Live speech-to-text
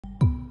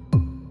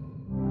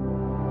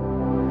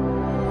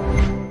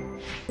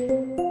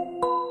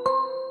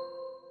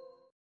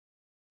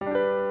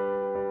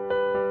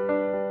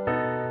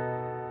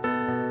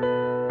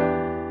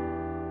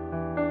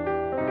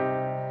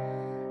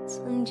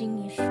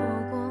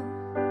过，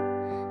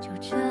就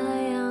这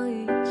样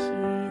一起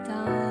到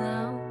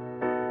老，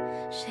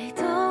谁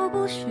都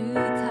不许逃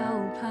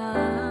跑，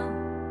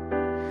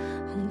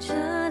红着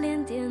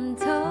脸点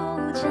头，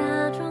假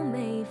装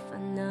没烦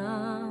恼，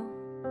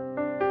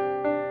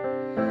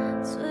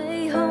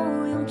最后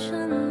用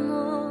沉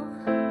默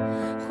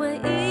换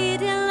一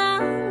点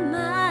浪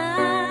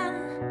漫。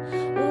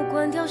我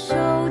关掉手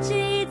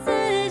机，自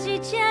己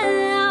煎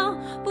熬，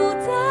不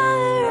打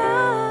扰。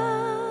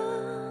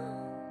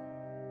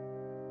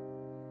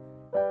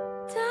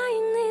答应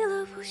你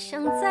了，不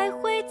想再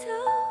回头，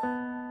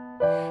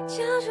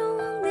假装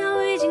忘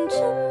掉已经这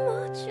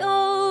么久。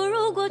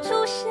如果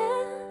出现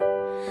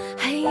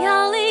还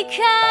要离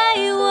开，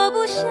我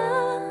不想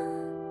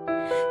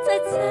再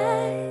猜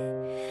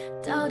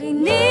到底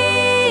你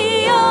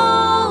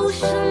有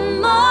什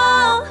么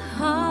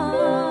好，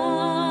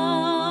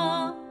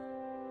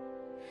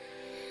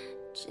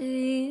只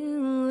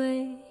因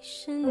为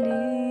是你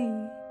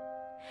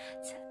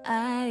才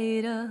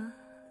爱的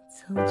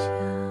凑巧。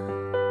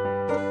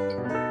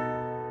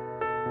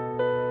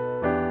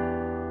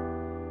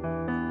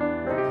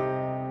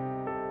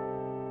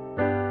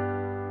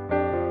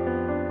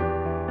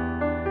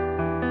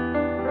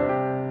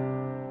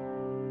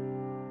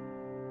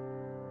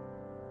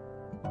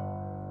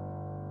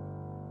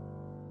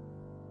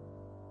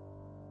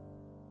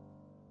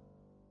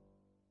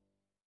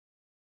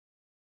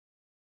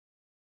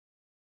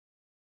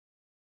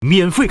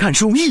免费看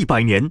书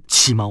100年，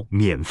七猫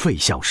免费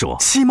小说，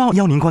七猫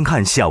邀您观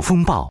看《小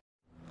风暴》。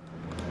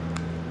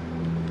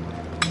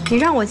你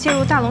让我介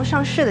入大龙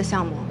上市的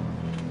项目，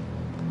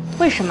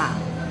为什么？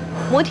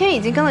摩天已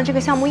经跟了这个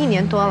项目1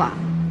年多了。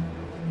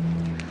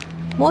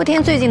摩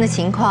天最近的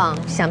情况，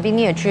想必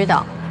你也知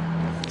道，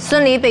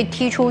孙离被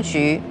踢出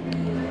局，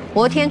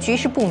摩天局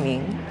势不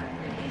明，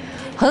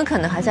很可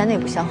能还在内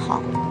部消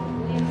耗。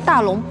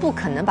大龙不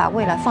可能把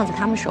未来放在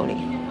他们手里。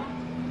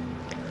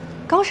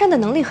高山的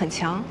能力很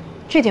强，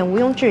这点毋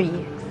庸置疑。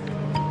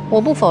我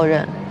不否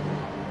认，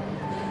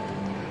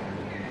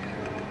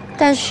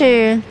但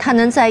是他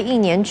能在1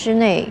年之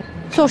内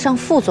坐上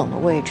副总的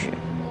位置，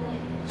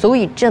足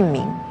以证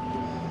明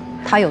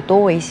他有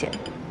多危险。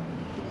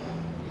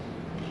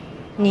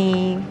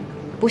你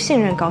不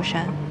信任高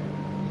山？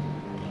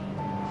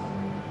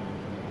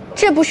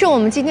这不是我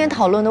们今天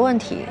讨论的问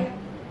题，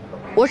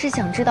我只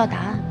想知道答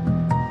案。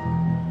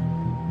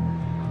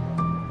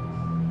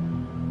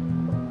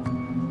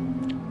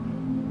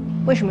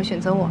为什么选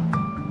择我？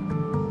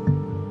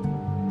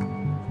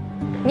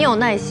你有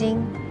耐心，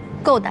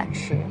够胆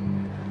识，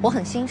我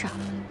很欣赏。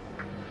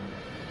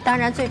当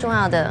然，最重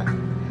要的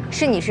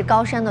是你是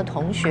高山的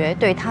同学，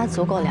对他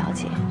足够了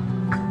解。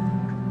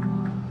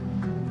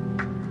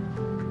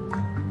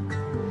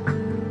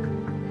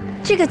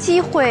这个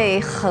机会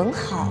很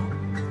好，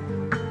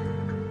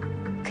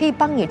可以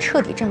帮你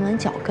彻底站稳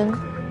脚跟。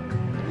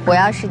我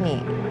要是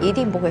你，一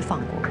定不会放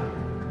过。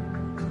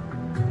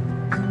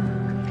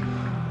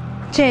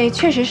这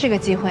确实是个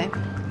机会，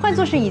换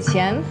作是以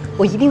前，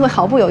我一定会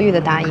毫不犹豫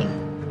地答应。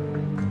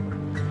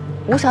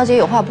吴小姐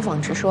有话不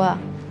妨直说啊。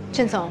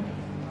郑总，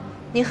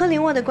你和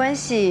林沃的关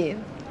系，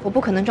我不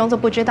可能装作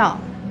不知道。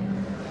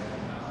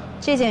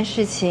这件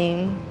事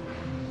情，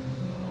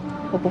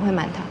我不会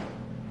瞒他。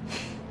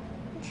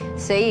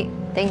随意，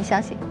等你消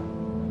息。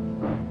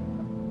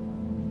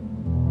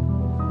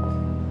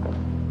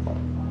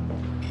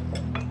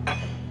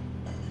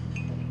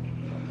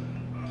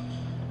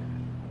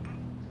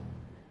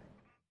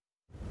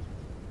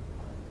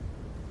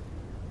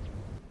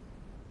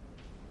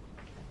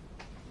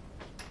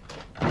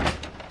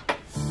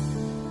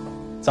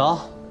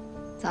早，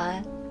早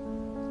安。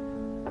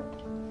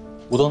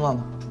吴东娜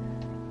呢？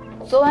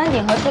昨晚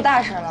鼎和出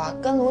大事了，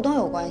跟卢东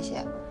有关系，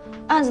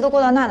案子都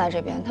过到娜娜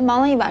这边，他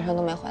忙了1晚上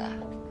都没回来。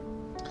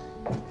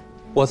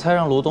我猜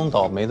让卢东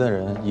倒霉的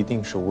人一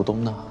定是吴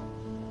东娜。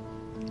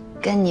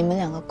跟你们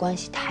2个关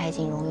系太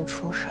近，容易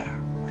出事儿，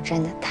我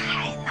真的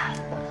太难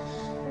了。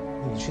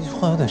你这句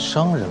话有点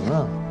伤人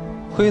啊！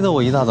亏得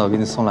我一大早给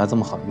你送来这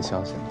么好一个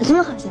消息。什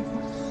么好消息？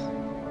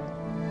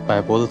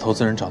百博的投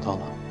资人找到了。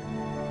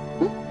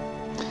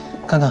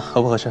看看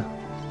合不合适。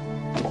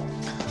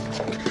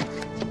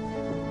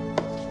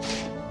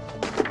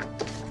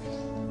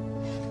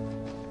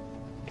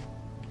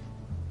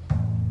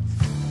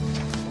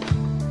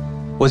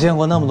我见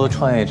过那么多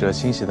创业者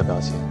欣喜的表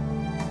情，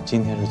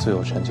今天是最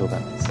有成就感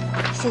的一次。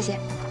谢谢。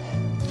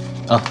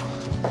啊，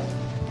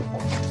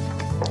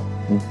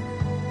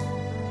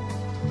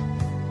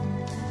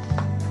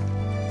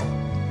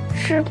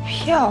支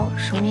票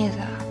什么意思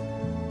啊？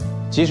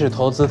即使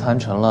投资谈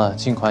成了，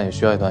进款也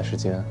需要一段时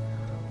间。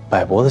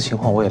百博的情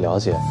况我也了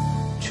解，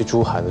去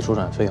珠海的周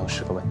转费用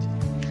是个问题。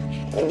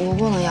我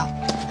不能要。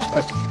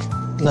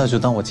那就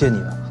当我借你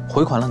的，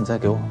回款了你再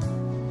给我。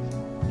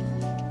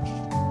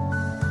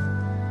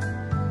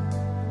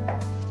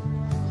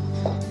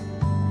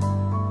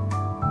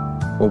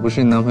我不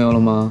是你男朋友了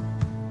吗？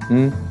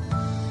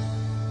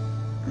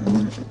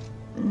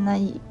那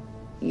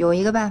有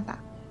一个办法。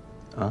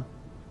啊？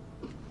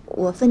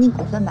我分你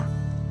股份吧。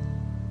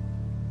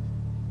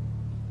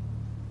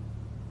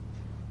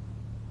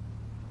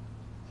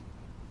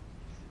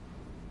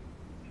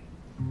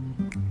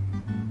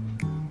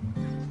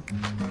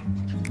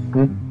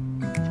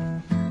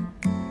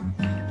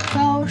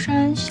高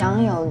山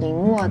享有林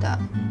沃的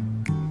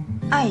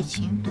爱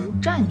情独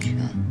占权、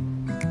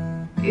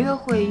约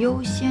会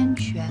优先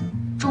权、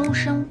终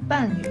生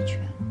伴侣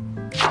权。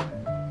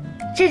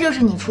这就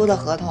是你出的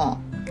合同？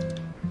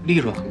利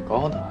润很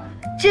高的。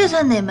这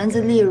算哪门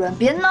子利润？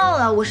别闹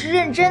了，我是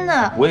认真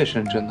的。我也是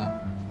认真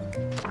的。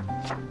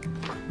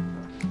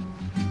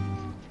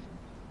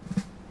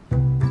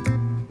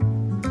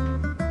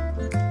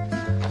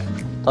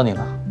到你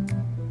了。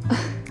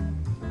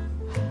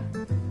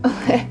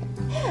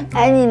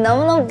哎，你能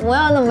不能不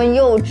要那么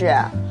幼稚？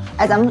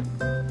哎，咱们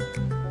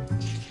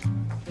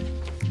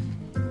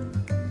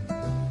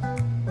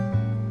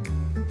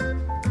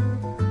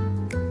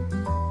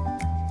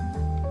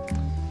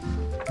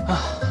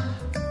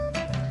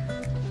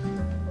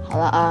好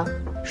了啊，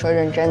说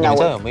认真的。你们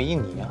家有没有印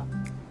尼啊？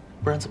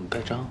不然怎么盖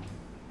章？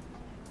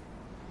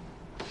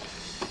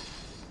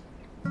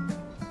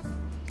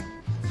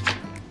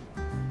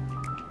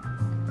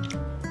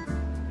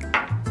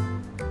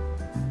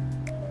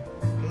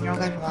你要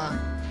干什么？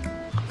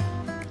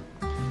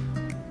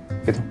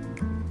别动。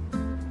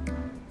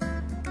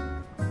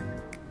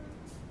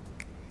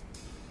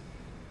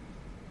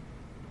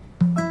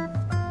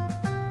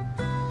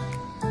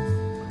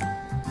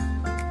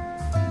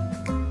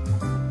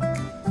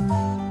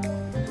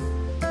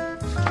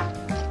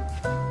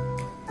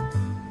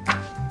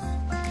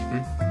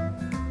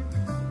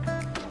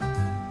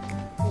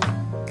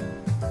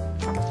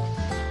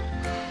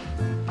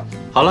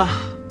好了，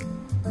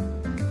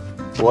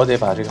我得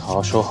把这个好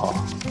好收好，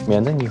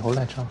免得你以后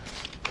赖账。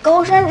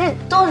高山，这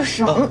都是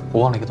什么？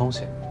我忘了一个东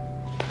西。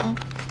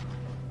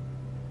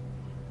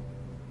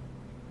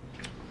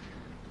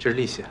这是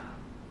利息。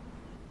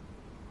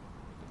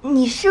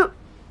你是？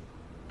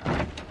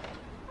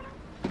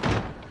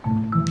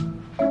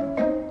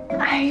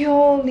哎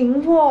呦，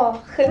林沃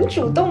很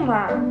主动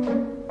嘛。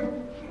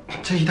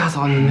这一大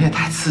早你们也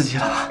太刺激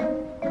了吧！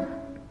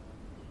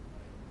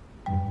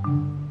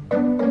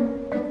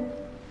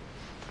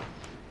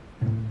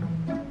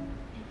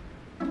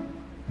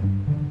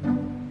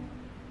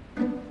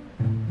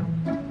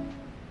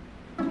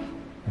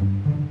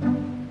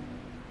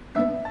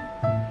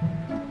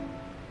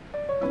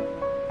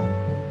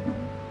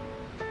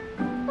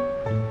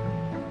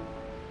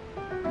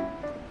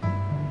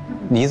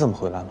你怎么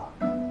回来了？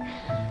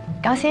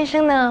高先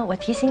生呢？我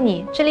提醒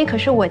你，这里可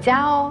是我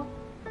家哦。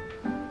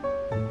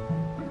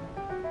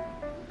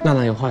娜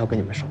娜有话要跟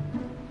你们说。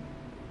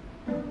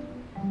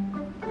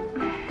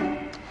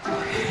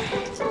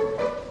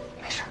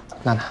没事，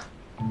娜娜，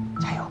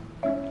加油。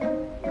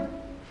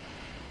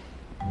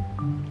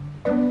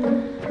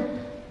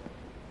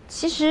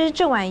其实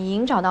郑婉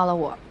莹找到了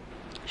我，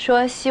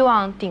说希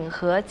望鼎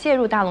和介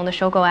入大龙的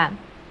收购案，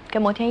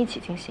跟摩天一起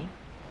进行。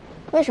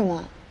为什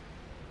么？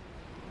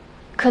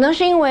可能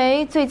是因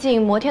为最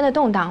近摩天的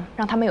动荡，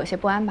让他们有些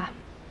不安吧。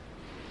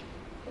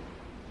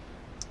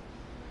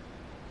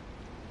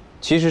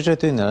其实这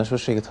对你来说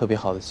是一个特别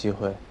好的机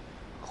会，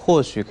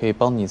或许可以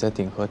帮你在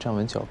鼎和站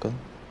稳脚跟。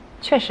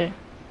确实，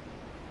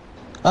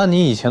按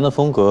你以前的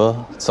风格，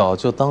早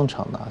就当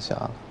场拿下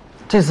了。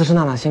这次是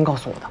娜娜先告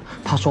诉我的，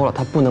她说了，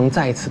她不能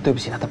再一次对不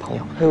起她的朋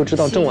友。她又知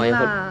道郑婉莹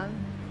会……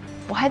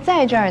我还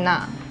在这儿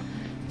呢。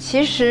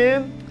其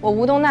实我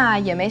吴东娜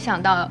也没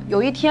想到，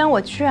有一天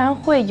我居然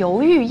会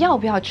犹豫要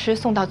不要吃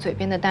送到嘴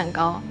边的蛋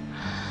糕。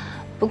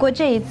不过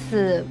这一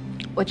次，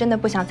我真的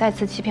不想再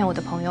次欺骗我的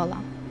朋友了。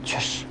确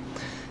实，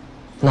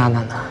娜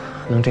娜呢，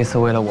能这次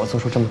为了我做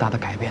出这么大的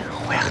改变，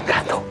我也很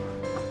感动。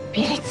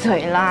闭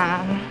嘴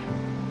啦！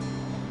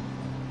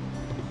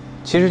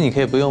其实你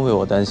可以不用为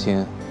我担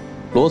心，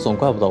罗总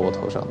怪不到我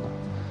头上的，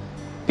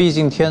毕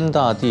竟天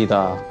大地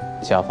大，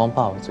甲方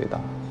爸爸最大。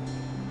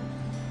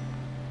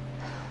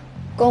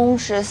公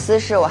事私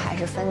事我还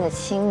是分得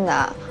清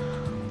的，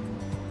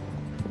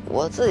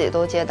我自己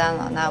都接单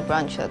了，哪有不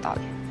让你去的道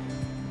理？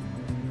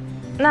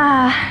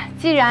那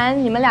既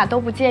然你们俩都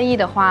不介意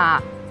的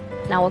话，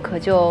那我可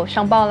就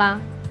上报啦。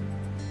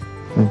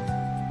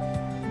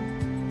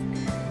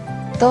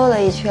兜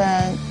了一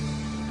圈，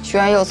居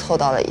然又凑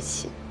到了一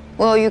起。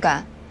我有预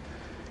感，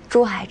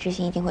珠海之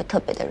行一定会特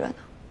别的热闹。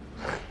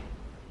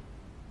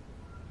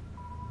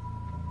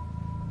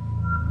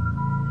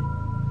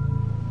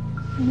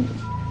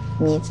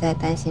你在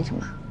担心什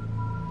么？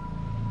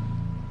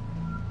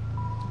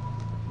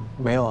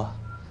没有啊，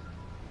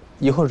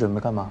一会儿准备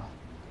干嘛？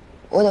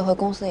我得回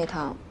公司一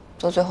趟，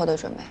做最后的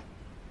准备。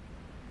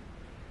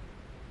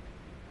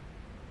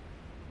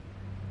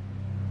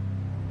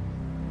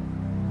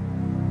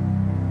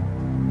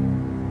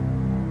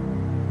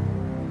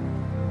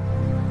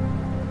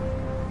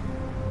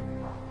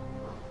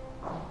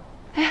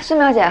哎呀，孙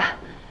苗姐，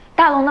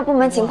大龙的部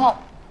门情况，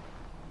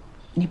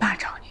你爸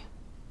找你，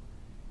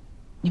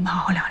你们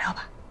好好聊聊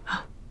吧。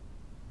啊，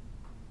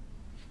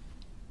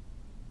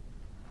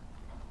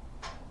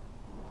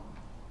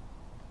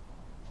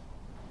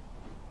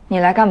你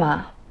来干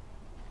嘛？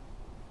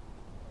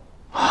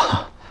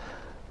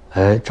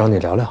来找你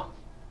聊聊。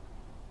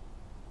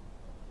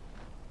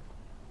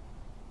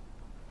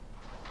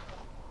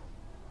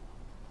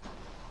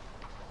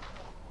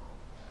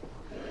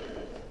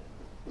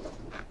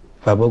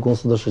百博公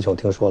司的事情我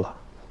听说了，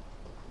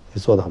你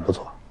做得很不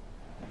错。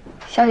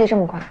消息这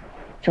么快，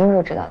什么时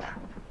候知道的？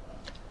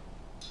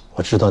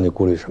我知道你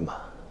顾虑什么，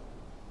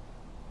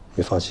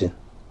你放心，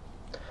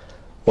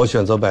我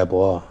选择百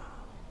博，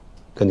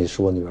跟你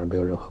是我女儿没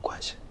有任何关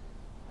系。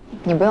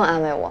你不用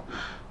安慰我，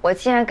我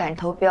既然敢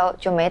投标，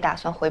就没打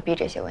算回避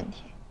这些问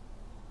题。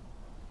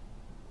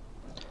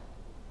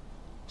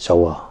小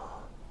沃，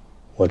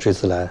我这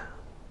次来，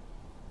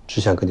只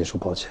想跟你说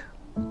抱歉。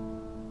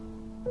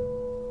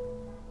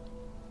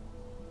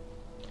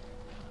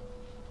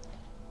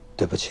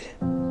对不起，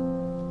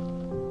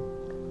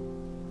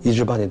一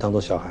直把你当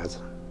作小孩子，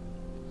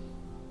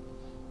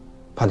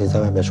怕你在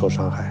外面受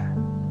伤害，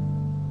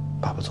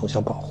爸爸总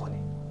想保护你。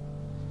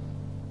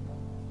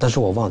但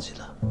是我忘记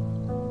了，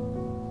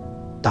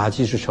打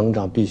击是成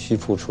长必须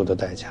付出的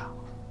代价，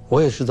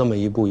我也是这么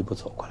一步一步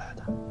走过来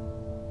的。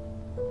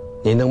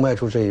你能迈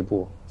出这一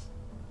步，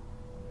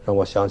让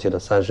我想起了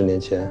30年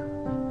前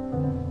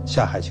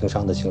下海经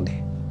商的经历。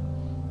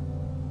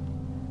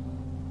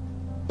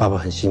爸爸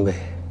很欣慰，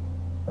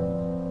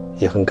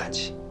也很感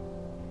激。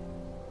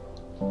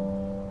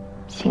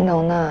秦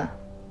龙呢？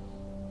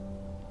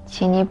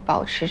请你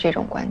保持这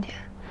种观点，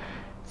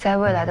在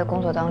未来的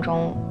工作当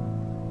中，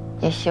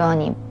也希望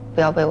你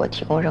不要为我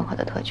提供任何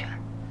的特权。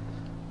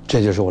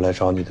这就是我来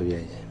找你的原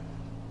因。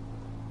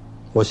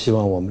我希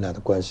望我们俩的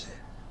关系，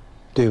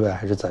对外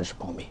还是暂时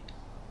保密。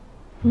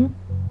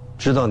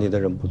知道你的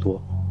人不多，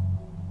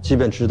即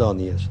便知道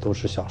你也是都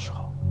是小时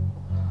候。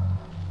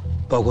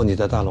包括你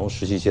在大龙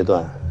实习阶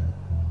段，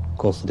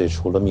公司里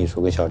除了秘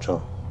书跟小郑，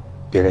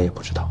别人也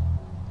不知道。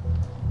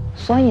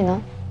所以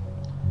呢？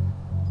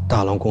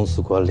大龙公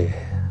司管理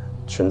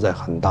存在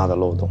很大的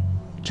漏洞，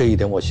这一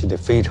点我心里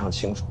非常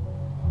清楚。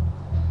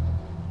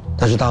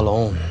但是大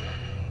龙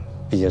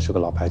毕竟是个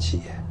老牌企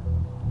业，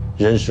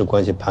人事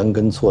关系盘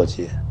根错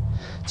节，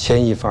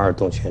牵一发而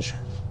动全身。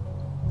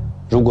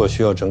如果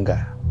需要整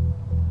改，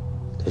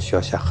得需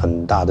要下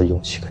很大的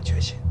勇气跟决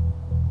心。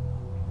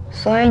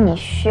所以你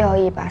需要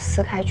一把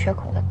撕开缺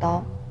口的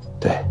刀。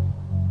对，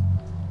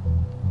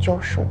就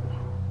是我。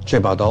这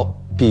把刀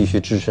必须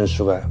置身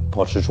事外，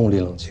保持中立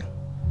冷静。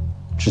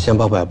之前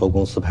把百博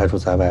公司排除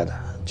在外的，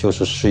就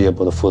是事业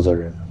部的负责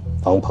人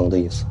王鹏的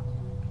意思。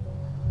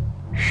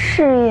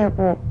事业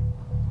部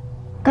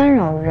干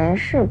扰人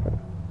事部？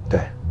对。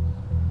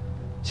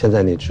现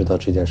在你知道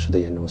这件事的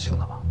严重性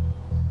了吧？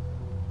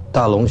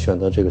大龙选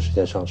择这个时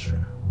间上市，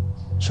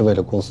是为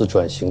了公司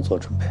转型做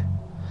准备，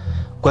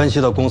关系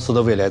到公司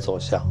的未来走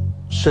向，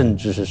甚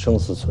至是生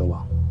死存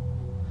亡。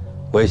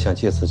我也想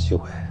借此机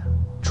会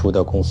除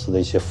掉公司的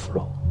一些腐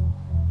肉。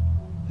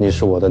你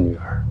是我的女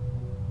儿，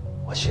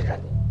我信任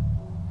你，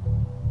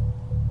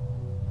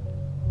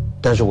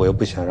但是我又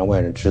不想让外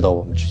人知道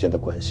我们之间的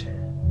关系，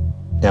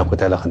那样会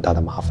带来很大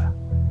的麻烦。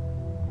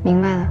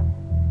明白了。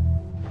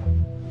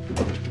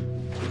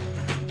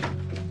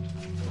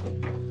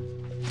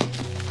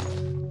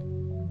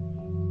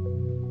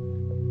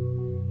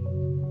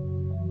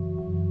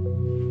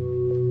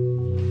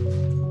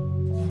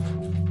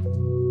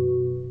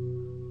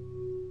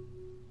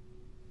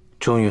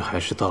终于还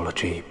是到了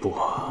这一步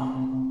啊！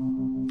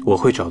我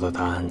会找到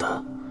答案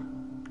的，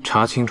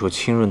查清楚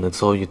清润的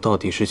遭遇到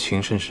底是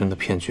情深深的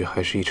骗局，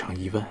还是一场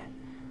意外。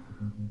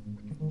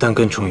但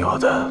更重要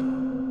的，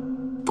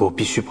我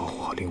必须保护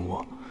好林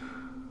沃。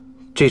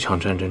这场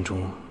战争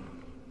中，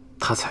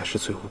他才是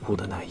最无辜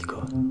的那一个。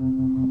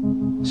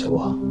小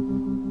沃，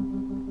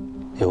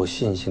有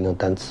信心能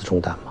担此重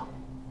担吗？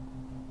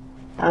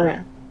当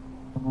然。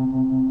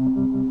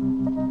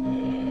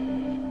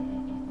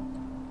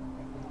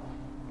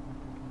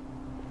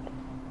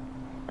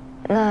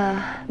那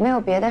没有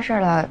别的事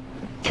了，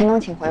秦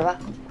总请回吧。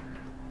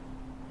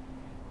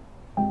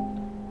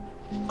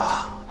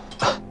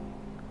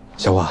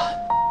小沃，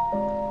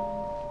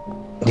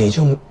你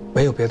就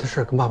没有别的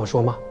事跟爸爸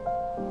说吗？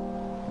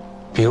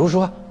比如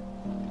说，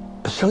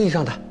生意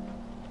上的，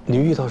你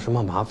遇到什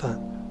么麻烦，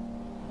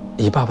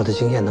以爸爸的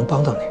经验能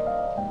帮到你。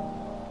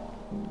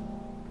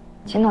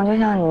秦总，就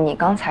像你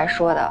刚才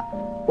说的，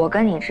我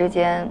跟你之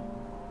间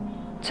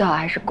最好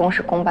还是公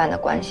事公办的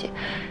关系。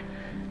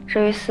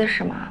至于私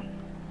事嘛，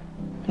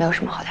没有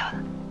什么好聊的。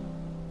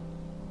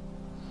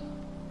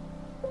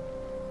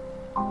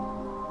好。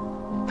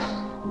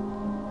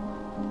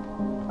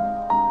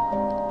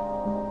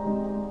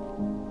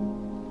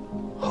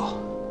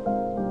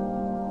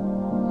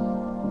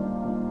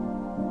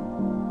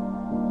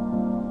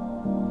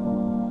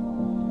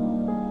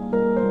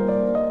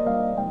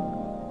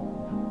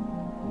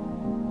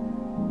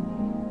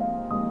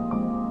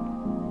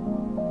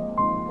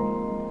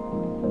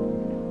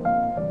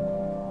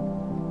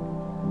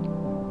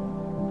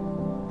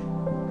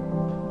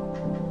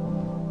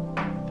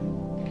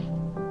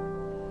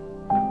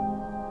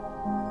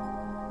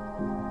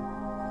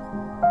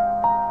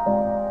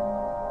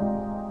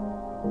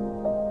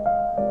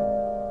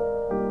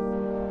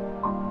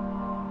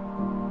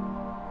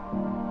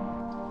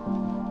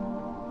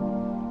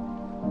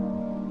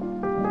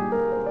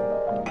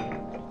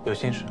有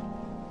心事。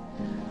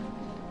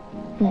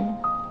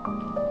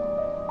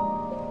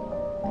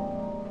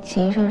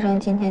秦生生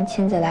今天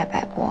亲自来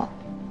摆布，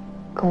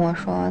跟我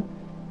说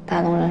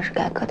大龙人事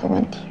改革的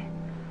问题。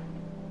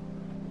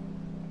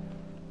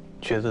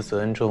觉得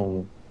责任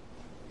重，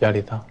压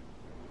力大。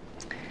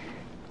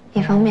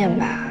一方面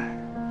吧，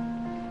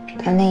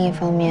但另一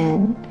方面，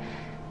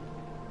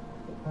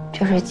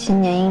就是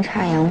今年阴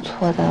差阳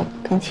错的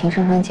跟秦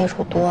生生接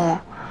触多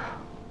了，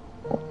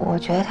我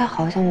觉得他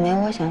好像没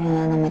我想象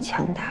的那么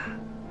强大，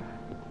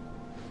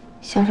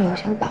像是有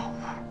些老了。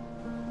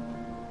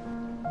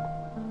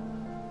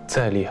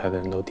再厉害的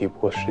人都敌不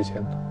过时间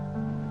的。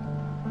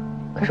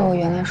可是我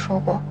原来说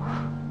过，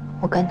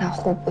我跟他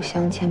互不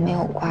相欠，没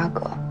有瓜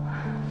葛。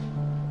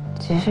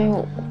只是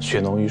血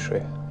浓于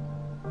水，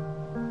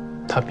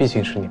他毕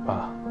竟是你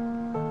爸，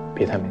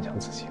别太勉强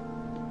自己。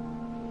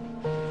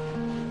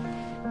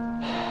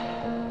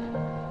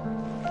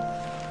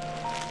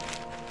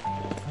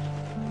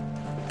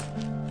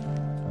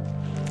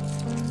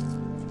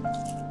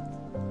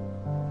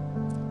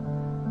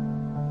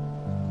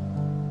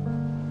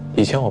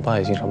以前我爸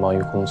也经常忙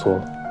于工作，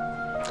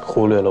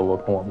忽略了我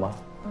跟我妈，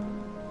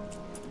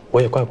我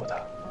也怪过他。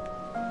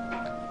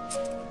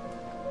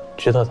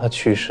直到他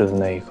去世的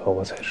那一刻，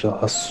我才知道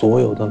他所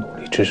有的努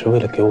力只是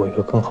为了给我一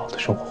个更好的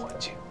生活环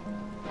境。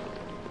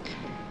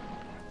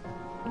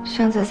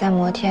上次在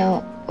摩天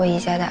为一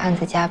家的案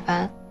子加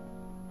班，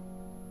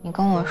你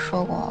跟我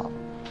说过，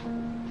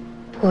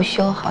不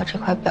修好这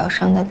块表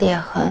上的裂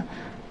痕，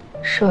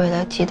是为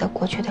了记得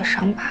过去的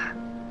伤疤。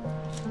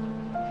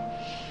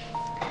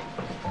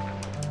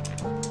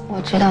我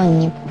知道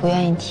你不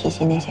愿意提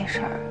起那些事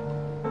儿，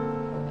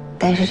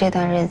但是这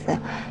段日子，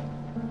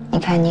你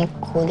看你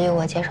鼓励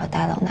我接手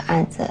大龙的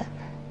案子，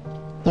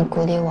你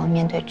鼓励我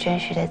面对真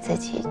实的自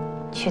己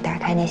去打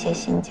开那些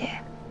心结，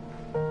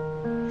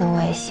那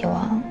我也希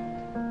望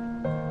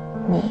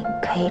你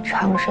可以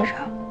尝试着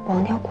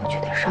忘掉过去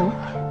的伤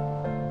痕。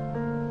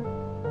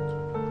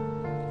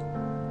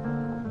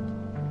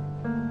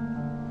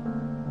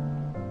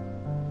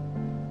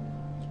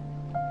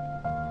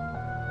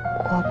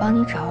我帮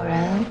你找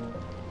人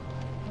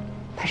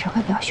把这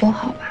块表修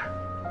好吧。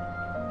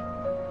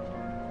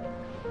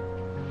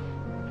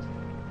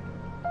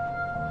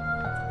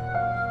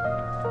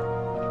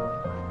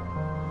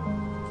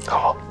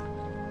好。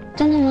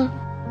真的吗？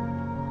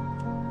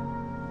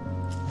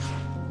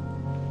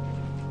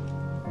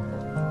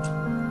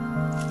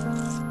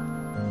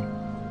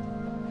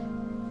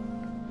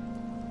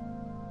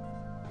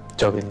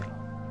交给你了。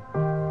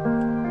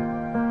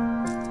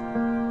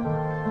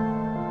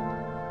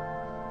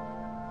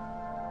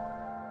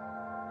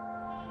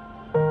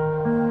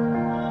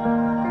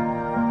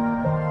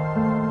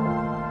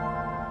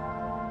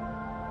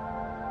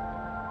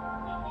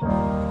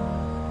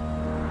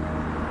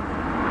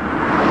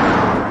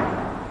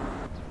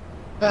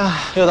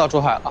又到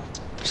珠海了，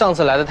上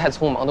次来的太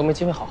匆忙，都没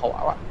机会好好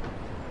玩玩。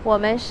我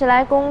们是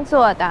来工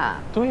作的。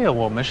对呀，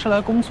我们是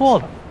来工作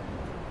的。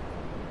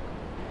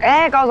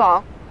哎，高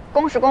总，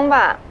公事公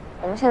办，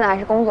我们现在还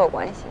是工作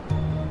关系。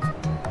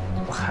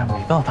我还没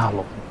到大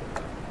龙。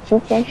提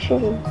前适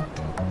应。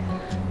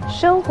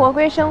生活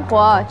归生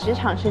活，职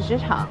场是职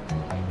场。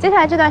接下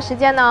来这段时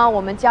间呢，我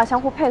们既要相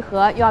互配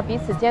合，又要彼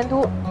此监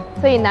督，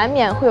所以难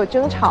免会有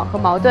争吵和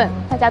矛盾，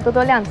大家多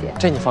多谅解。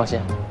这你放心，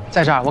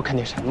在这儿我肯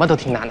定什么都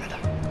听娜娜的。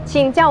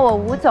请叫我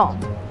吴总，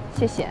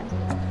谢谢。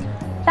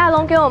大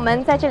龙给我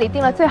们在这里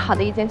订了最好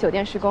的一间酒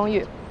店式公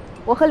寓，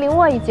我和林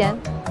沃一间，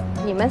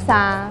你们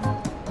仨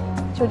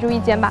就住一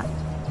间吧。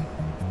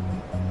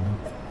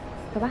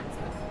走吧。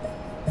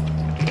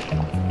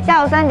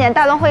下午3点，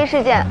大龙会议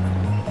室见。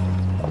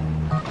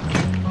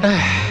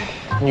唉，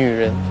女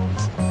人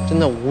真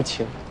的无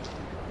情。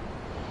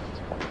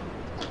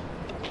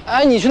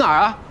哎，你去哪儿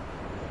啊？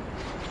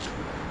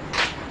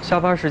下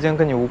班时间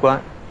跟你无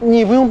关。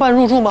你不用办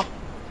入住吗？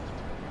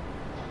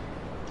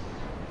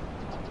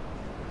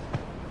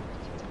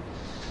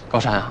高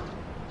山啊，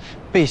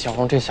贝小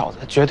龙这小子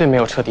绝对没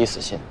有彻底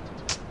死心，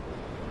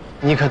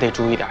你可得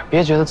注意点，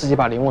别觉得自己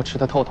把林沃吃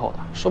得透透的，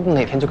说不定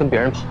哪天就跟别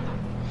人跑了。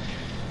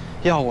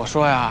要我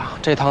说呀，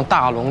这趟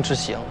大龙之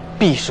行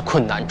必是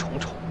困难重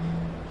重。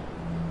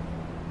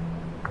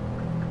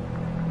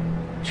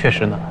确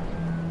实难。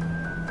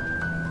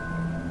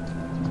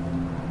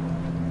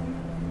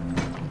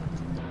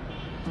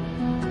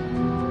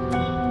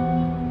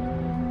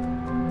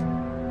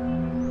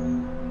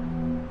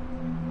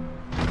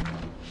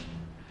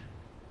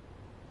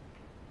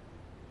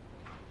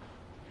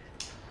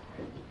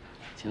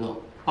秦总，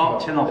好，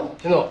秦总，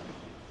秦总，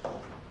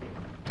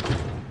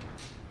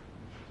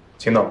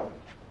秦总，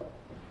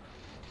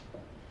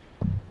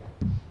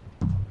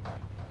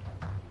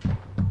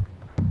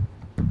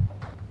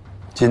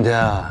今天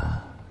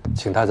啊，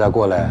请大家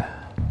过来，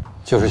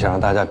就是想让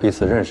大家彼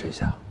此认识一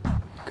下，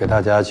给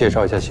大家介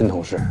绍一下新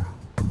同事。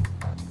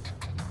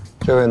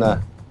这位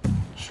呢，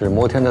是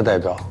摩天的代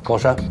表高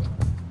山。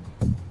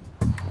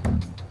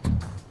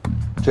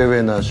这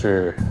位呢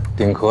是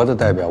鼎和的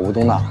代表吴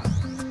东娜。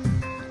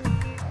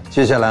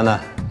接下来呢，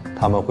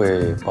他们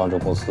会帮助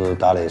公司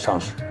打垒上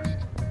市，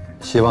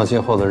希望今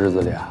后的日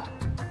子里啊，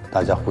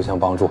大家互相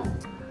帮助，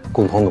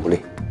共同努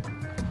力。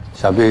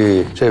想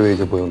必这位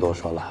就不用多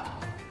说了，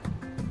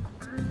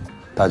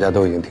大家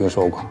都已经听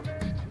说过。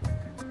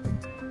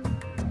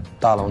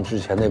大龙之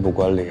前内部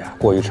管理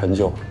过于陈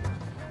旧，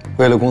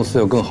为了公司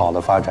有更好的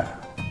发展，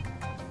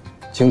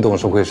经董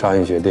事会商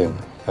议决定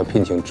要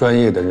聘请专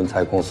业的人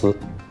才公司，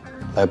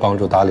来帮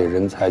助打理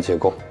人才结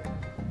构。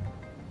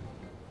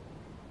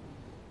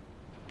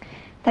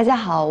大家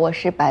好，我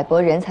是百博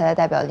人才的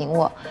代表林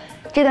沃。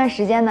这段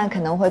时间呢，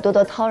可能会多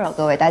多叨扰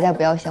各位，大家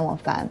不要嫌我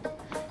烦。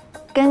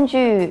根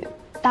据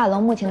大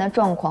龙目前的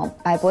状况，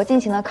百博进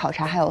行了考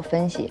察还有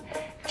分析。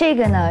这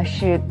个呢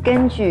是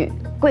根据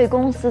贵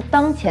公司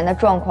当前的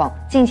状况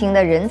进行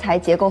的人才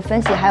结构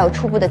分析，还有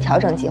初步的调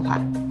整计划。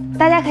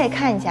大家可以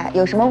看一下，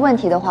有什么问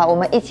题的话，我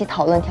们一起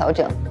讨论调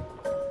整。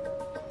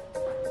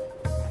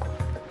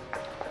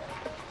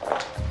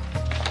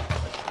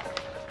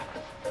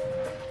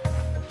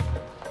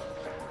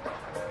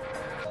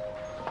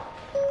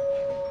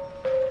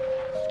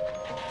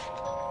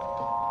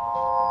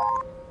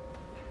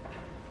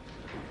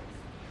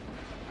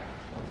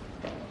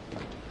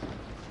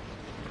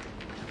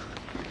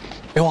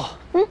林沃，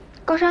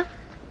高山，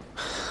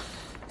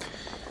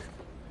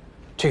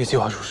这个计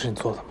划书是你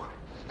做的吗？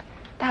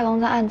大龙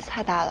的案子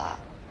太大了，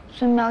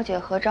孙淼姐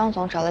和张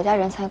总找了家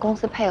人才公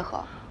司配合。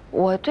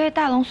我对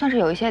大龙算是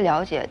有一些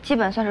了解，基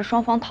本算是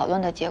双方讨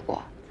论的结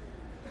果。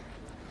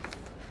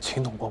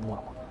情懂过目了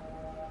吗？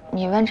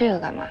你问这个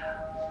干嘛？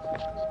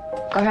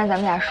高山，咱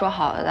们俩说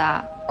好了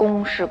的，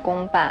公事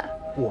公办。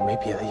我没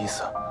别的意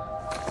思，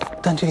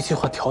但这个计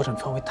划调整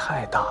范围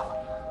太大了。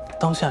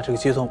当下这个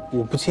阶段，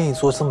我不建议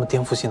做这么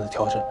颠覆性的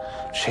调整，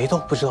谁都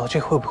不知道这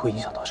会不会影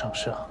响到上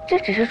市啊。这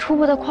只是初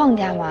步的框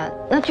架嘛，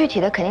那具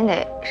体的肯定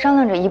得商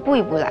量着一步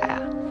一步来啊。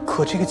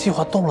可这个计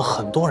划动了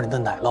很多人的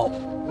奶酪，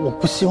我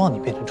不希望你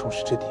变成众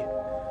矢之的。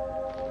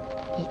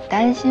你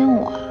担心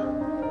我？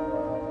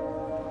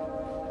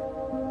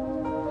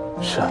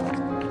是啊，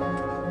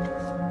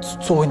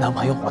作为男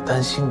朋友，我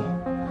担心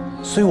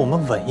你，所以我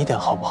们稳一点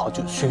好不好？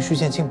就循序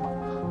渐进吧。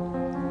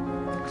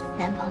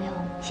男朋友，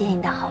谢谢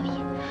你的好意。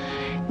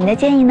你的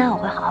建议呢，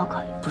我会好好考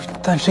虑。不是，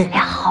但是……哎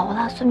呀，好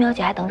了，孙淼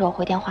姐还等着我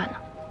回电话呢。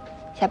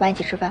下班一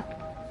起吃饭。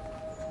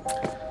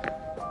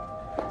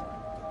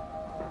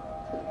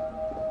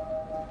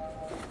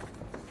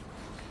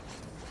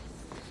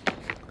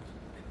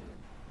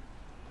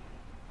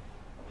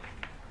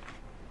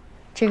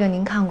这个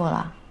您看过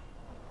了？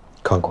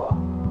看过。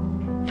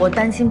我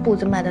担心步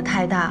子迈得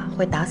太大，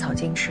会打草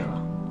惊蛇。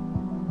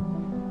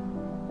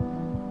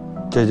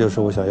这就是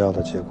我想要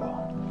的结果。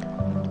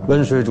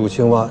温水煮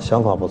青蛙，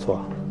想法不错，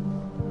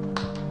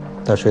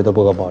但谁都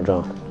不可保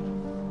证，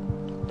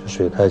这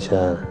水开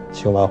前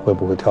青蛙会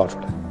不会跳出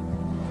来。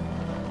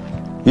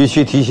与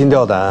其提心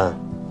吊胆，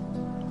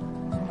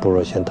不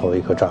如先投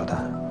一颗炸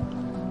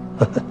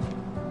弹，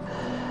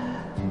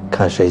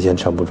看谁先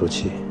沉不住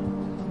气。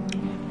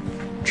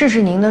这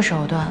是您的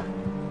手段，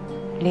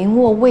林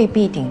沃未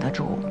必顶得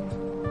住。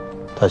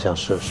他想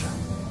试试。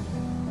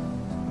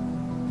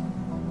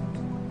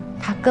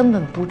他根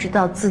本不知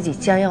道自己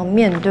将要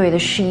面对的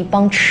是一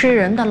帮吃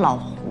人的老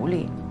狐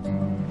狸，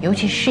尤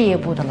其事业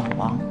部的老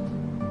王。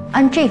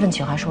按这份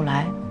企划书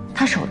来，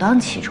他首当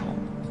其冲。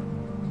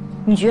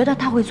你觉得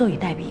他会坐以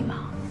待毙吗？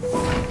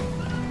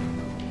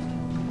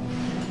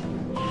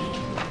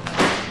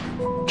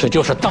这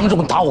就是当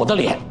众打我的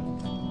脸。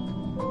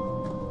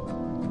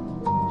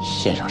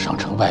线上商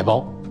城外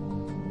包，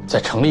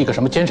再成立一个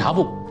什么监察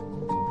部，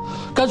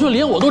干脆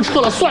连我都撤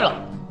了算了。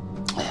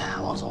哎呀，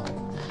王总，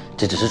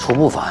这只是初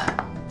步方案，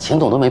秦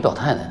董都没表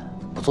态呢，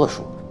不作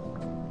数。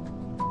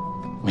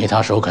没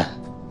他首肯，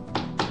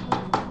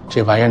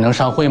这玩意儿能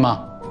上会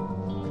吗？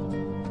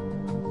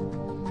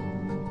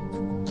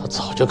他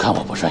早就看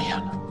我不顺眼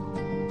了，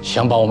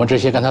想把我们这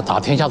些跟他打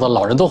天下的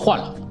老人都换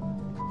了，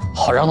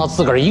好让他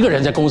自个儿一个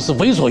人在公司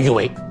为所欲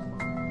为。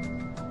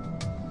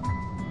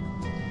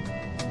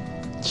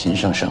秦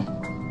生生，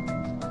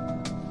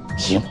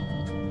行，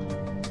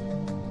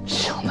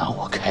想拿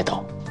我开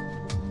刀，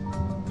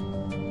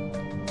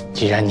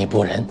既然你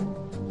不仁，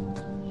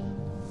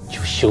就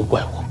休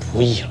怪我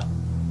不义了。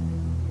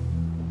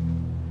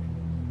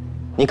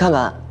您看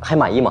看还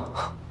满意吗？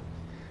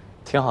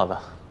挺好的。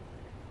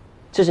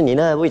这是您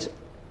的位置。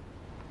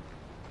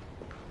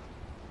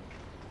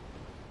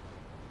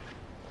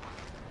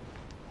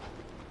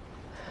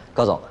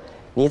高总，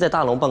您在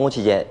大龙办公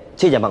期间，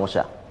这间办公室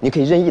啊，您可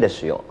以任意的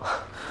使用。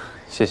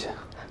谢谢。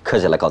客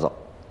气了，高总。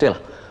对了，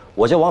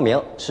我叫王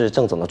明，是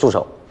郑总的助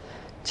手。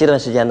这段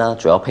时间呢，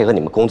主要配合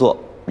你们工作，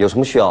有什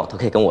么需要都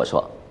可以跟我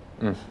说。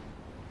嗯。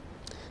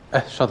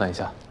哎，稍等一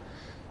下。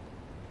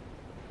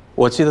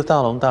我记得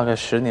大龙大概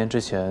10年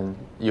之前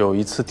有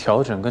一次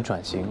调整跟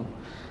转型，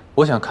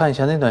我想看一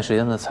下那段时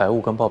间的财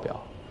务跟报表。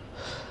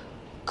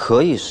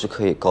可以是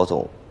可以，高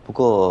总，不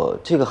过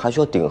这个还需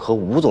要顶和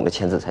吴总的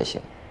签字才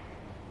行。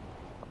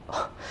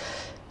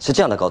是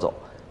这样的，高总，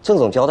郑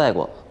总交代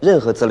过，任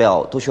何资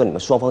料都需要你们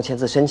双方签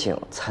字申请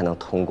才能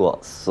通过，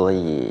所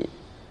以……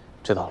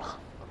知道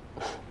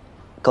了。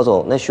高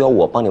总，那需要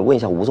我帮你问一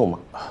下吴总吗？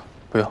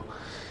不用，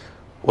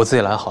我自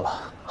己来好了。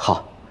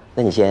好，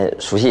那你先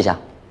熟悉一下。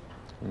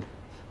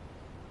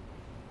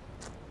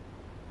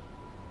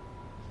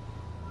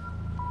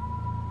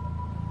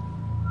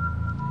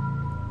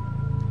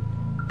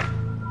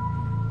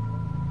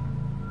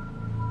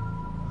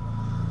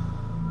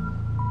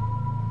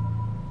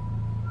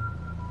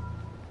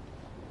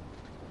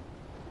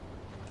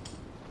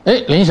哎，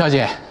林小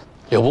姐，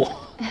留步。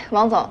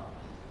王总，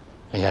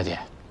林小姐，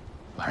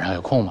晚上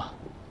有空吗？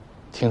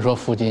听说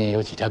附近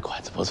有几家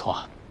馆子不错。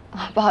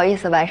啊，不好意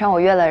思，晚上我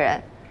约了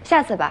人，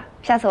下次吧，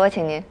下次我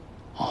请您。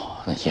哦，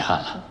那遗憾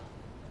了。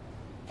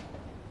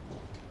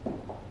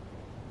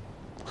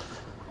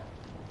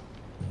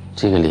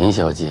这个林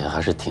小姐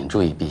还是挺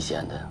注意避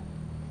嫌的，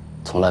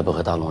从来不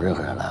和大龙任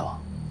何人来往。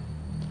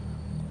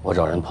我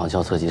找人旁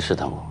敲侧击试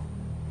探过，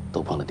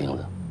都碰了钉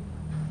子。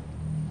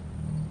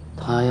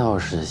他要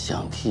是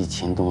想替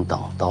秦董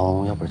挡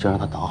刀，要不就让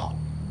他挡好了。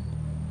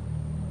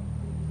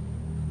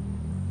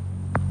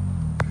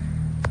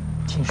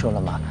听说了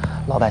吗？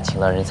老板请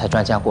了人才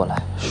专家过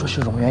来，说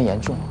是冗员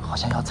严重，好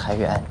像要裁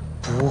员。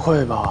不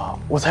会吧？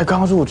我才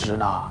刚入职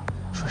呢。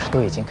说是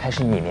都已经开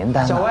始拟名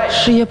单了。小魏，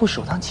事业部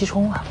首当其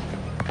冲啊！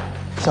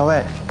小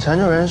魏，陈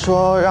主任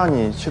说让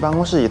你去办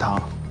公室一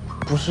趟，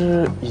不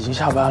是已经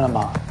下班了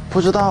吗？不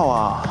知道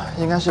啊，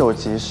应该是有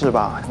急事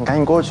吧？你赶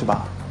紧过去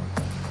吧。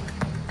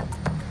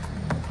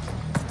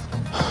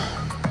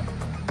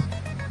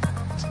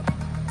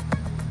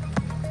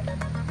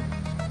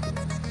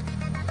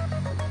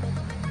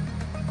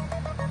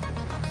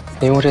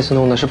林沃这次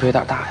弄的是不是有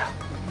点大呀？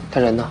他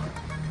人呢？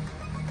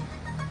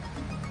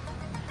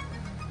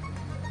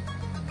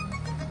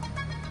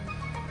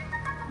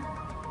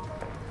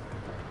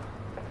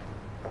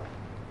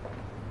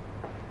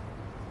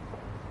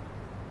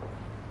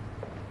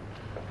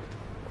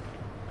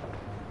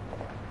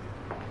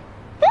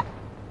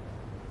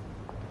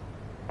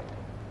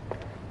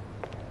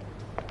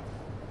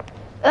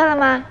饿了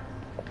吗？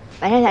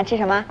晚上想吃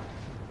什么？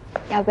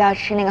要不要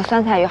吃那个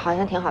酸菜鱼？好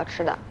像挺好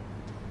吃的。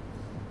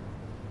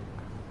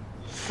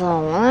怎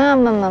么了呀，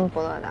闷闷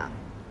不乐的？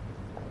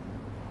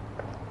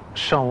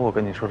上午我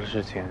跟你说的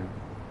事情，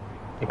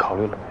你考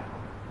虑了没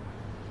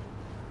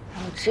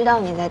有？我知道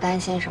你在担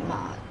心什么，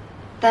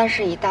但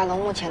是以大龙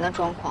目前的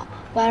状况，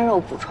剜肉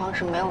补疮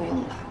是没有用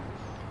的。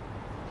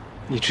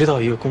你知道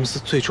一个公司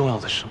最重要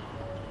的是什么？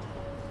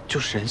就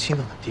是人心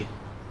的稳定。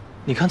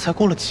你看，才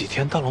过了几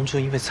天，大龙就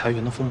因为裁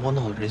员的风波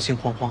闹得人心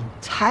惶惶的。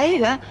裁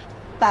员，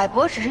百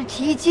博只是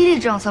提议激励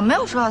政策，没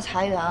有说要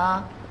裁员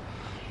啊。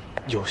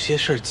有些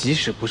事儿，即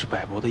使不是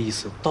百博的意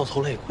思，到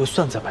头来也会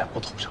算在百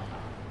博头上的。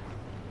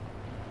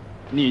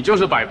你就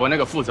是百博那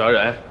个负责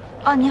人。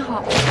哦，你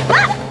好。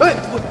哎，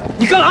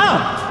你干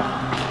嘛？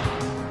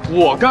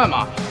我干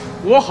嘛？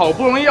我好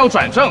不容易要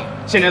转正，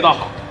现在倒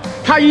好，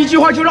他一句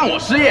话就让我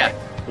失业。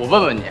我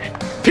问问你，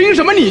凭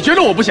什么你觉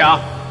得我不行？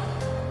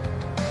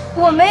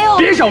我没有。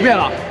别狡辩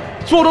了，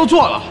做都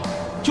做了，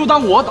就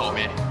当我倒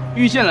霉，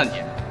遇见了你，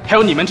还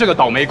有你们这个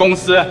倒霉公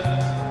司。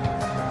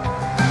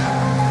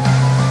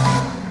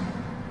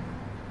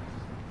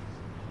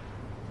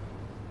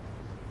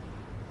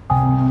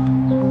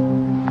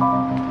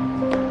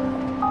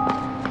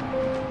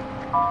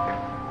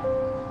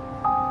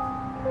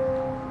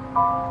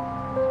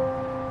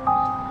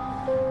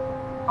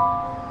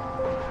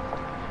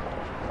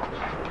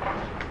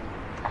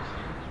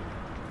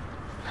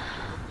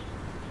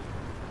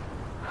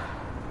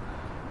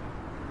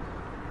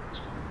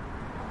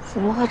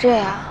怎么会这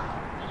样？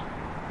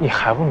你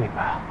还不明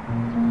白啊？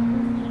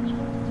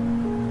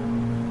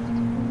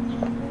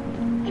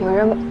有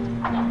人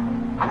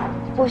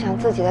不想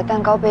自己的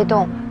蛋糕被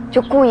动，就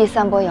故意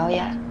散播谣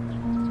言，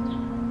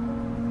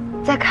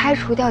再开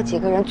除掉几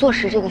个人坐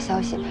实这个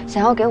消息，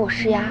想要给我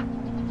施压。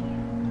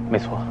没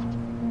错。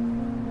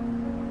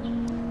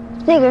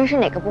那个人是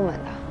哪个部门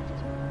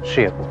的？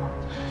事业部。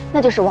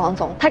那就是王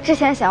总，他之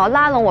前想要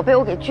拉拢我，被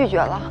我给拒绝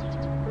了。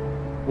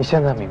你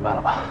现在明白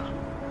了吧？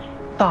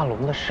大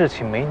龙的事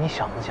情没你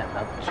想的简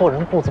单，做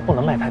人步子不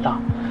能迈太大，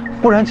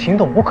不然秦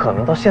董不可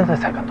能到现在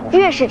才敢动手。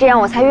越是这样，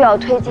我才越要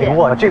推进。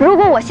如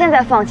果我现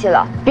在放弃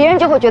了，别人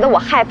就会觉得我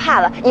害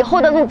怕了，以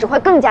后的路只会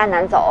更加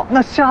难走。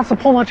那下次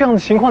碰到这样的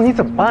情况，你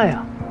怎么办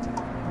呀？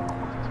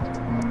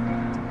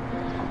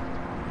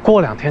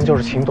过2天就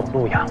是秦董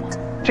路演了，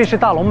这是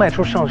大龙迈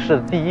出上市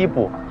的第一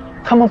步，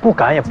他们不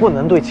敢也不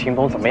能对秦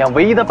董怎么样，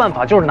唯一的办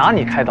法就是拿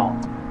你开刀。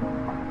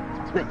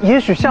那也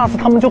许下次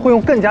他们就会用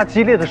更加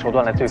激烈的手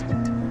段来对付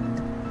你。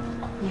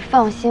你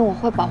放心，我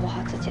会保护好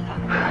自己的。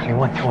林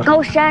问，听我说。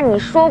高山，你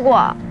说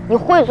过你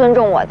会尊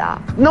重我的。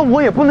那我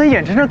也不能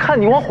眼睁睁看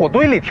你往火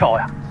堆里跳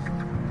呀。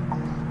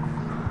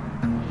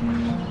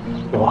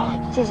我。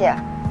谢谢，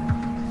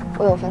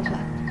我有分寸。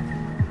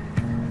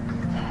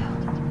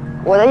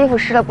我的衣服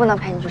湿了，不能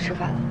陪你去吃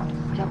饭了，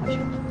我先回去。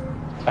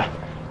哎，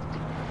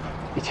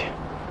一起。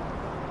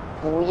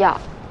不要。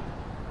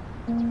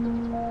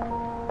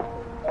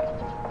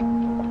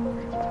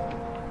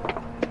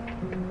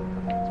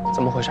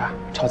怎么回事？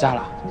吵架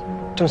了？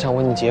正想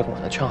问你结果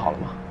呢，劝好了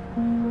吗？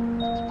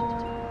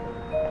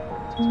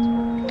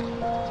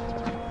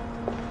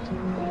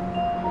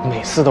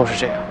每次都是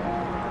这样，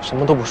什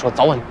么都不说，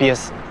早晚憋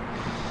死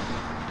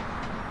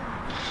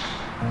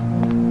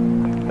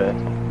你。对，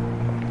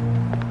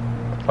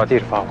把地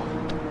址发我。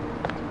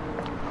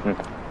嗯。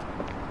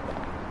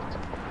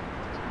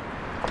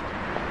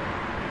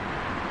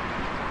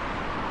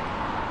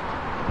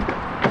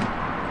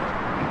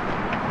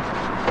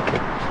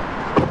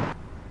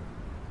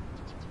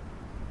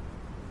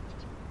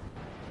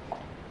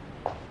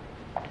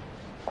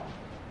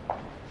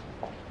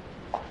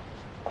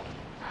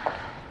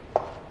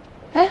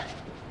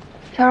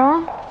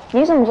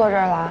你怎么坐这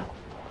儿了？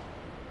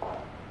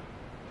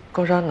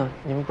高山呢？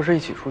你们不是一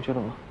起出去的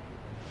吗？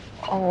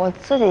哦，我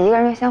自己一个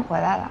人就先回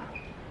来了。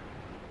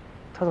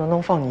他怎么能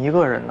放你一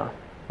个人呢？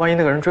万一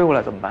那个人追过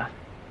来怎么办？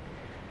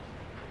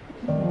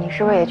你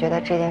是不是也觉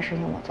得这件事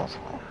情我做错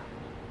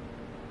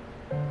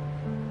了？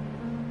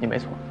你没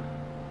错。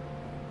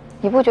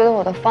你不觉得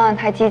我的方案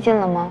太激进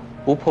了吗？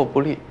不破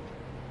不立，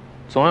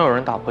总要有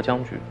人打破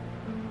僵局。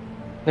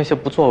那些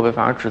不作为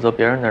反而指责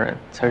别人的人，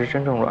才是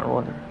真正软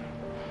弱的人。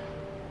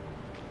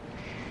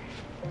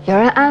有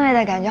人安慰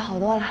的感觉好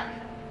多了。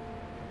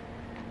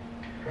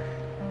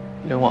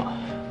林沃，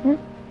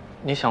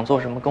你想做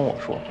什么跟我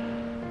说，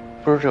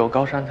不是只有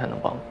高山才能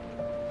帮。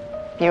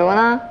比如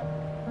呢？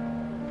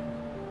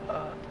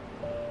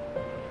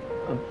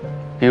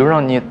比如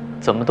让你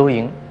怎么都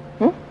赢。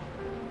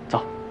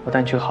走，我带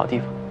你去个好地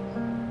方。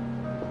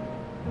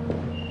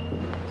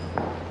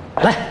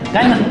来，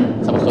干一个，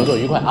咱们合作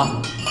愉快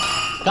啊！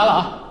干了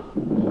啊！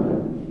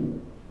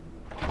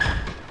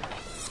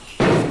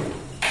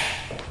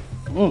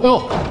哎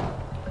呦，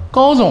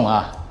高总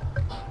啊，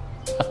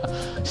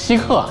稀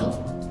客啊！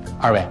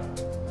二位，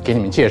给你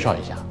们介绍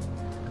一下，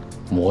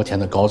摩天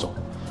的高总，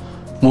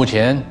目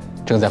前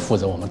正在负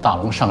责我们大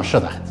龙上市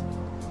的案子，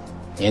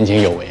年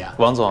轻有为啊！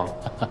王总，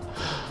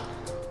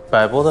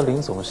百博的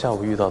林总下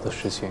午遇到的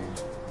事情，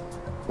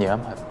你安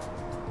排的吗？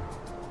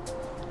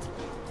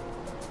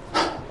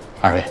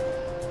二位，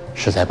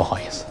实在不好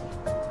意思，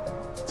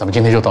咱们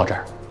今天就到这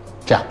儿。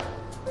这样，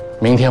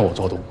明天我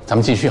做督，咱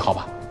们继续好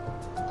吧？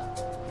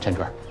陈主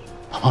任，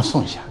帮忙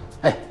送一下。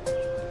哎，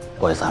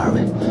不好意思，二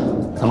位，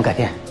咱们改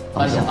天，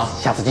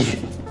下次继续。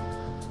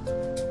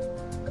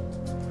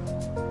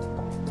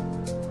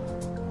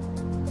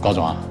高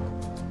总啊，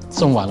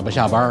这么晚了不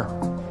下班，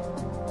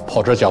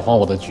跑这搅黄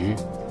我的局，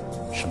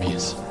什么意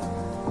思？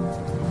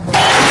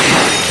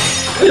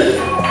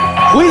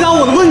回答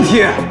我的问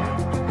题。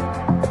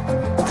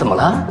怎么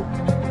了？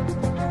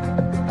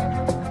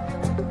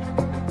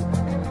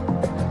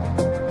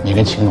你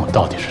跟秦总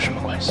到底是什么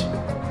关系？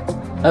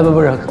哎，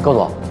不是，高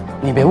总，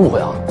你别误会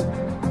啊，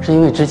是因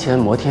为之前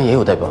摩天也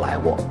有代表来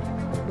过，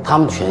他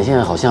们权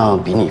限好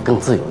像比你更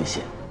自由一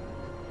些。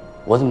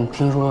我怎么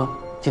听说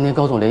今天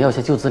高总连要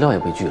下旧资料也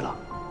被拒了？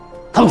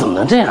他们怎么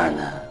能这样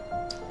呢？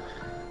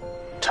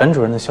陈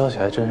主任的消息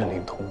还真是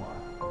灵通啊！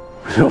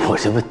不是，我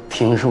这不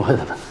听说的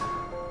吗？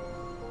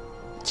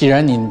既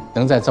然你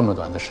能在这么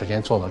短的时间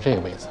坐到这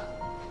个位子，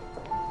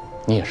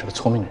你也是个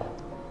聪明人。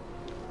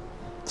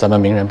咱们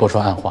明人不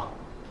说暗话。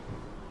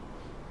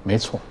没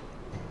错，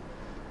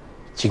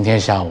今天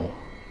下午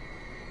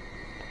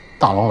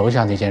大龙楼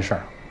下那件事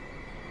儿，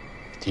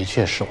的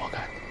确是我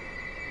干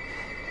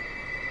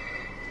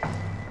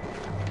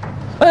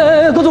的。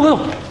哎，高总，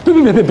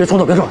别冲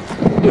动，别冲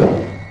动。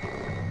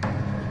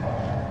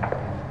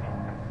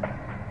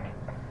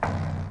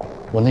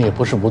我那也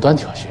不是无端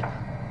挑衅。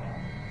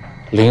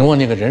林沃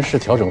那个人事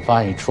调整方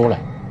案一出来，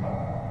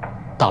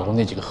大龙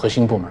那几个核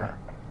心部门，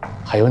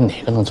还有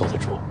哪个能坐得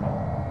住？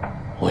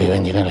我以为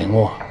你跟林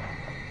沃，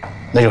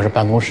那就是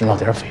办公室闹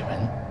点绯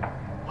闻，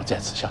我再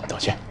次向你道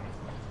歉。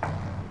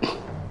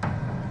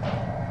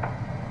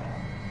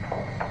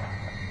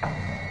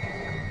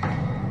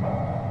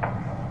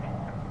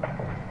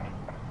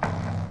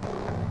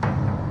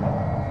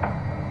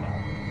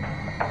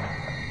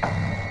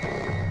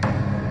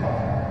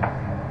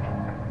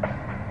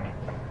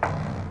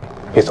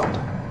别走了。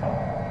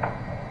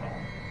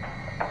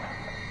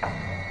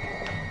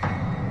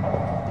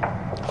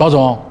高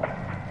总，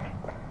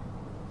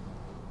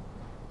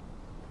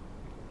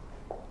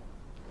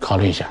考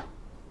虑一下，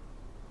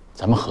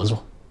咱们合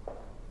作。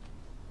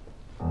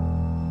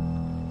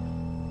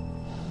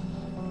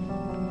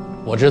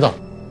我知道，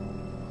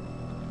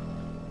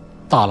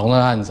大龙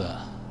的案子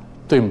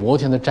对摩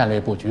天的战略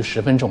布局十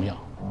分重要。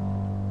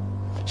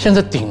现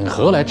在鼎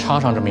和来插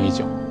上这么一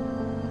脚，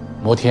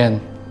摩天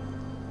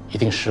一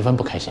定十分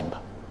不开心吧？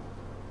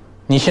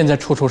你现在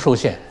处处受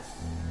限，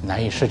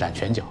难以施展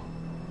拳脚，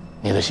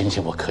你的心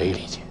情我可以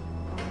理解。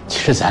其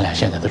实咱俩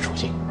现在的处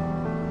境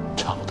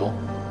差不多。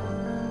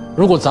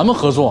如果咱们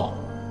合作，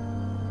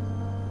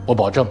我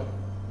保证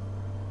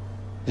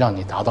让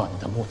你达到你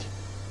的目的。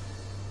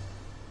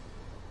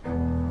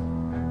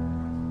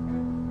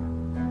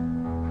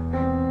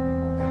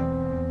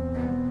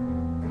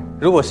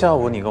如果下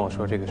午你跟我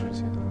说这个事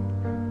情，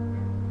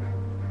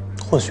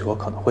或许我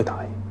可能会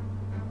答应。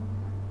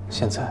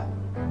现在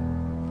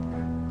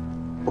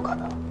不可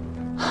能。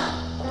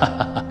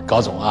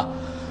高总啊，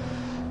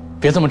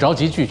别这么着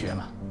急拒绝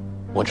嘛。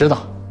我知道，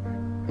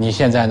你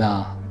现在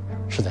呢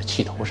是在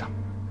气头上，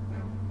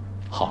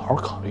好好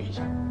考虑一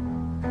下。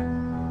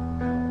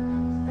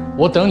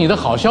我等你的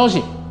好消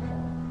息。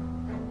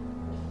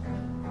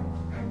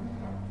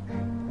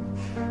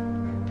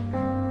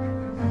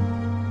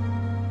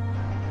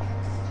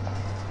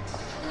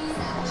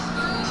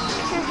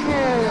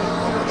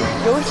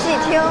游戏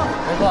厅，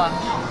没错啊。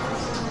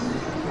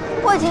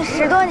我已经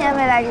10多年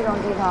没来这种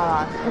地方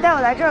了，你带我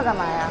来这儿干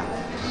嘛呀？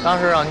当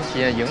时让你体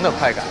验赢的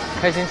快感，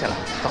开心起来。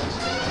走。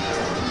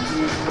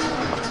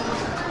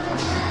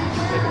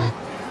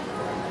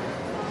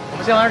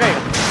们先玩这个。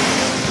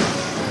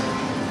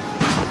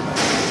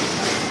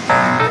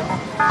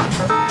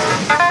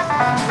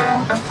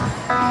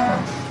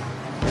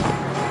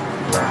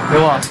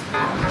刘沃，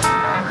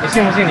你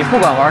信不信你不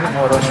管玩什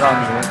么，我都能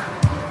让你赢？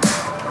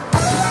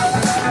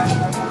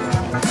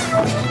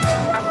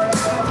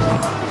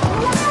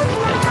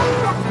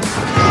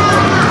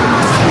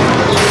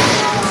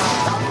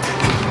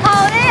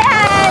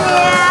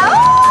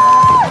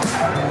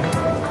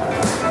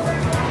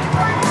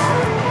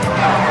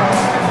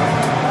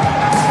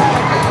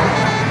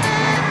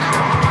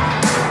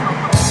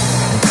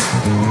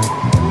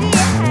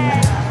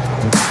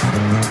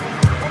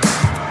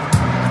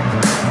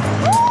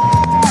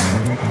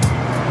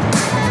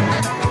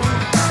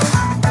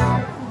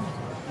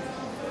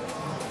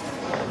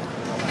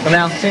 怎么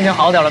样，心情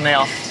好点了没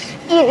有？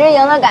一直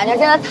赢的感觉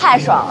真的太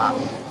爽了，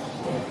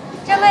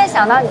真没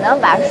想到你能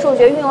把数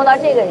学运用到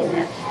这个里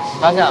面。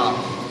发现了？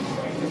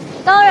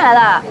当然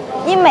了，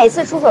你每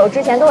次出手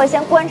之前都会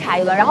先观察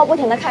一轮，然后不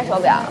停地看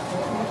手表。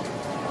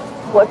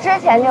我之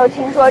前就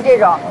听说这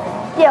种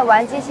电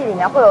玩机器里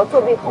面会有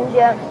作弊空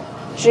间，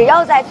只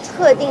要在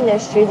特定的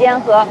时间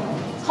和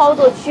操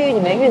作区域里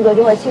面运作，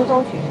就会轻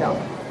松取胜。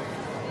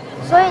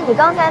所以你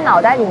刚才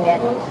脑袋里面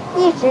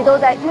一直都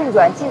在运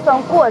转计算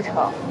过程。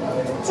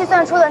 计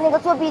算出的那个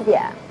作弊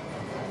点，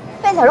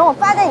范小荣，我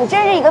发现你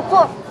真是一个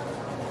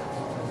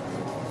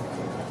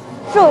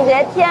数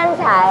学天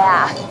才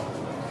呀！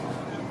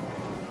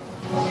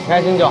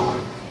开心就好。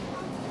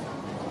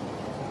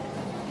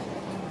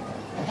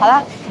好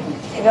了，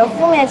这个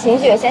负面情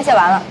绪也宣泄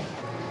完了，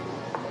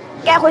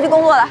该回去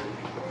工作了。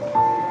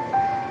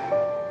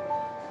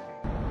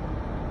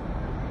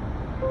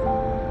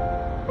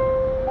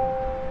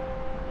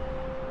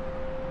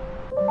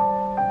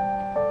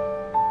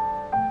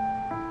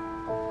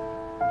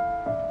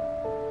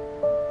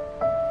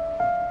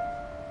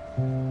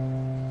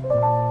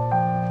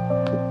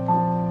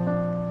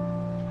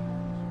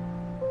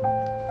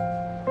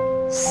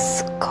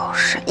 死狗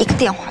屎，一个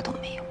电话都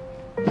没有。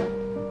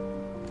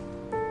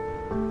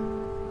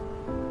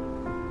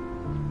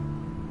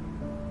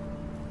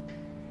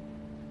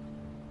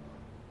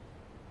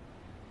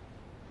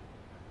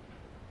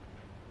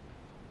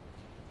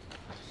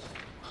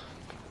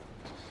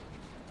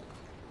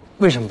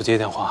为什么不接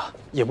电话？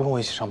也不跟我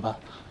一起上班？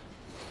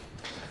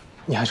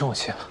你还生我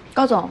气了？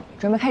高总，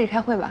准备开始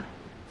开会吧。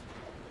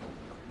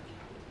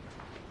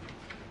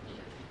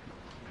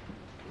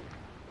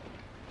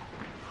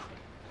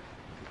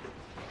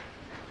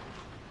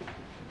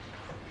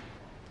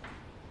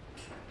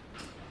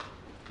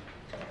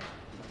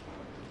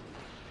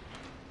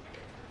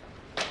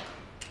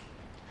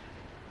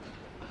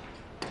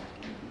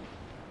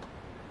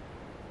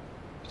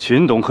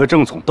 秦董和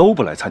郑总都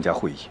不来参加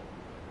会议，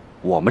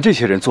我们这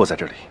些人坐在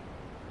这里，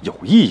有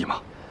意义吗？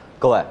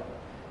各位，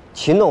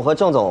秦董和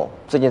郑总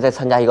最近在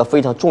参加一个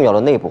非常重要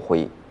的内部会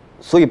议，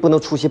所以不能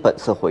出席本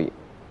次会议。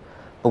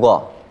不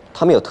过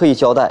他们有特意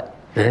交代，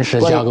人事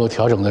架构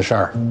调整的事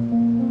儿，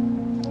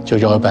就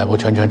交由百部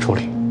全权处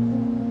理。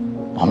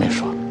王秘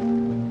书，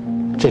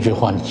这句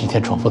话你今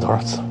天重复多少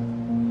次了？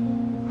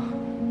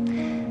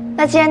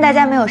那既然大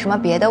家没有什么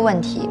别的问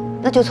题，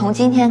那就从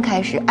今天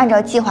开始按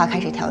照计划开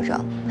始调整。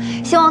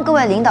希望各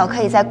位领导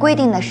可以在规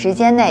定的时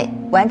间内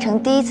完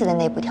成第一次的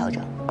内部调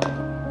整。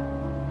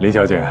林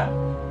小姐，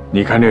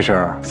你看这事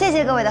儿，谢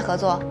谢各位的合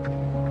作。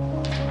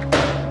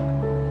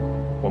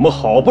我们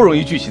好不容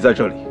易聚集在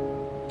这里，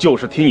就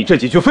是听你这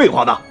几句废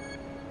话的，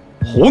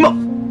胡闹！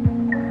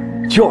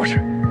就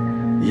是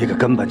一个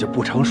根本就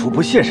不成熟、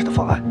不现实的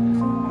方案，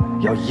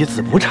要一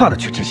字不差的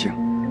去执行，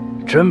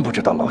真不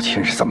知道老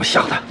秦是怎么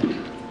想的。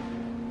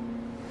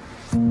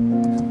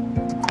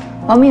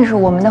 王秘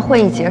书，我们的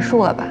会议结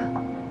束了吧？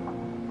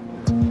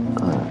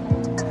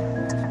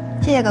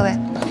谢谢各位。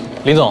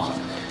林总，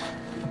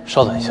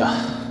稍等一下。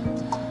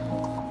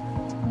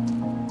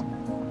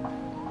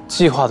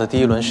计划的第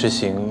一轮试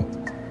行，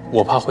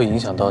我怕会影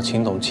响到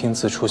秦董亲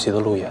自出席的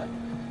路演。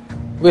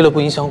为了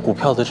不影响股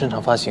票的正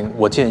常发行，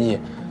我建议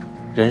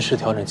人事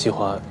调整计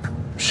划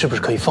是不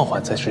是可以放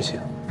缓再执行？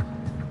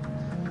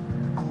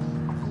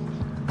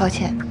抱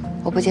歉，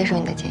我不接受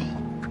你的建议。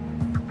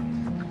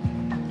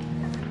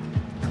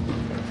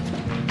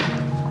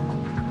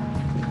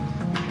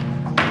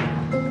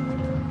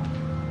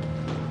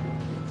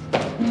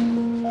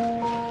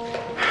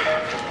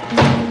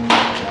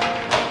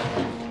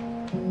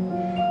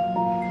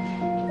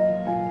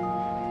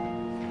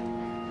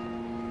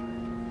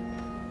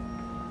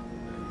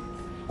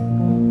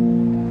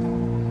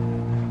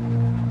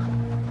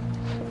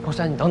 高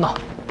山，你等等，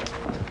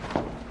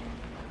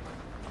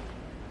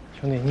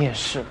兄弟，你也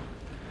是，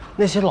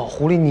那些老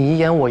狐狸你一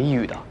言我一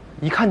语的，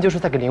一看就是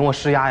在给林沃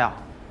施压呀。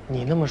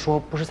你那么说，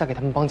不是在给他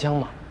们帮腔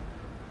吗？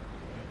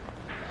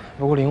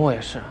不过林沃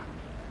也是，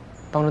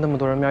当着那么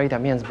多人面，一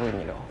点面子不给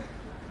你留。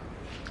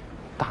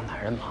大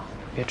男人嘛，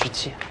别置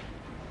气。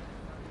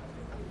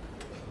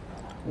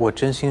我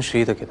真心实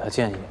意的给他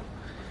建议，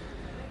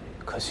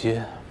可惜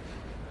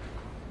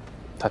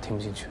他听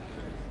不进去。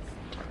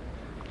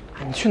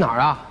你去哪儿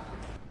啊？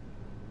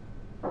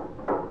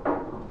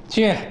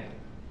进。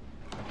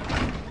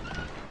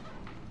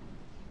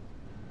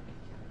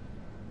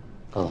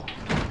高总。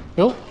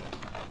哟，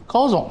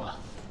高总了。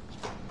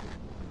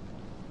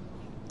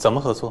怎么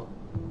合作？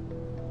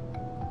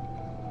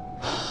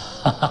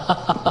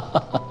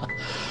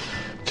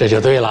这就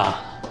对了。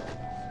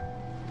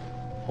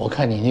我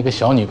看你那个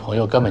小女朋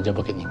友根本就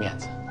不给你面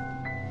子，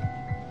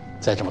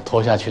再这么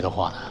拖下去的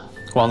话呢，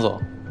王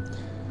总，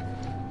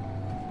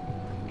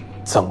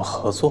怎么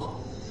合作？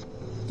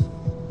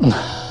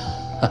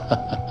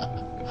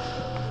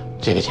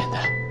这个简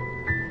单，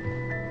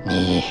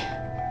你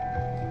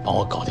帮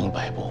我搞定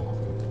百博，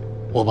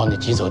我帮你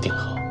击走鼎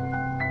和。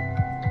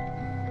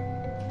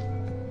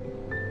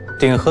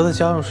鼎和的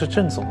加入是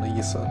郑总的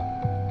意思，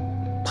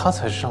他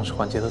才是上市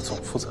环节的总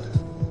负责人。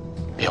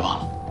别忘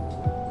了，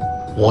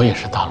我也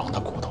是大龙的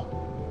股东，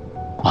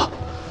啊，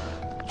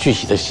具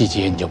体的细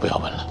节你就不要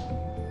问了，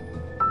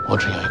我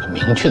只要一个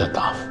明确的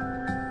答复。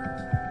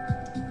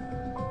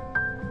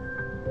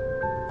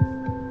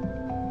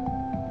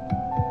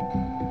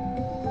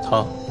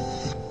好，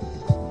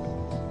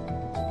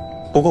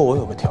不过我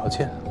有个条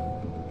件。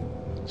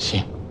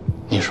行，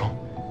你说。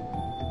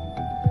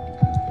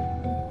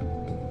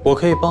我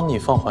可以帮你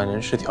放缓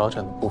人事调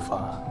整的步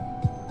伐，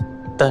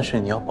但是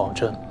你要保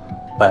证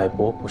百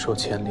博不受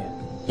牵连，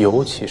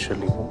尤其是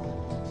林沃。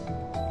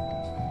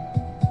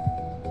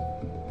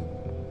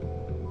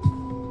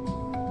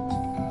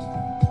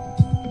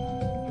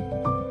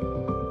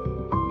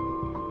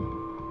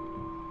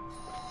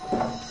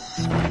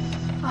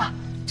啊，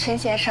陈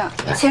先生，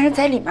先生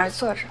在里面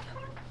坐着。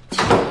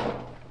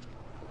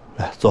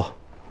来坐。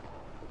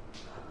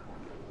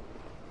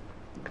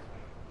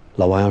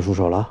老王要出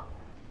手了？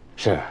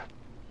是，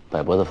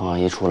百博的方案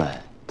一出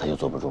来，他就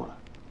坐不住了。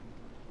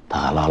他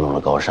还拉拢了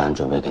高山，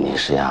准备给您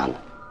施压呢。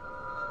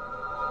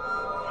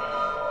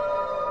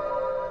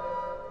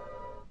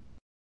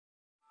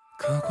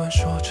客观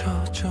说着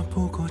这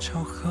不过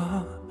巧合，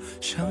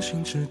相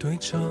信只对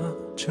着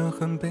这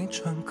很被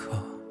专刻，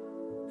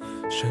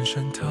深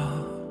深的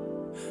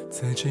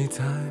自己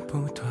在不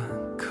断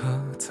苛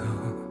责。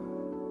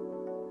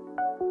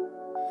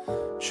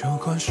就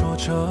惯说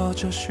着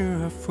这失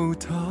而复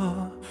得，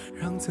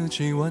让自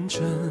己完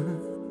整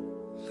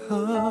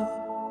了，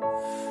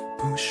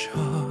不舍，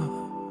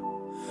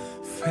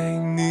非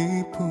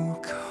你不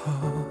可。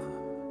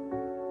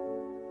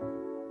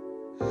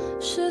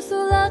世俗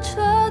拉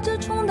扯着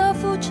重蹈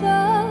覆辙，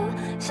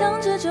想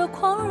着这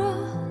狂热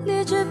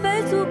理智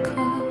被阻隔，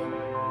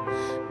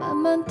慢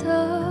慢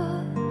的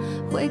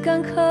会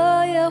干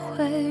渴也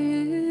会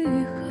愈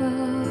合，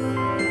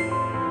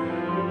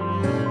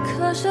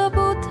可舍不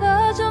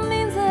得这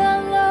名字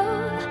暗了，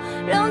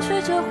让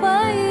曲折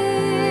换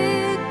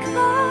一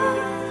个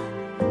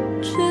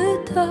值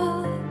得。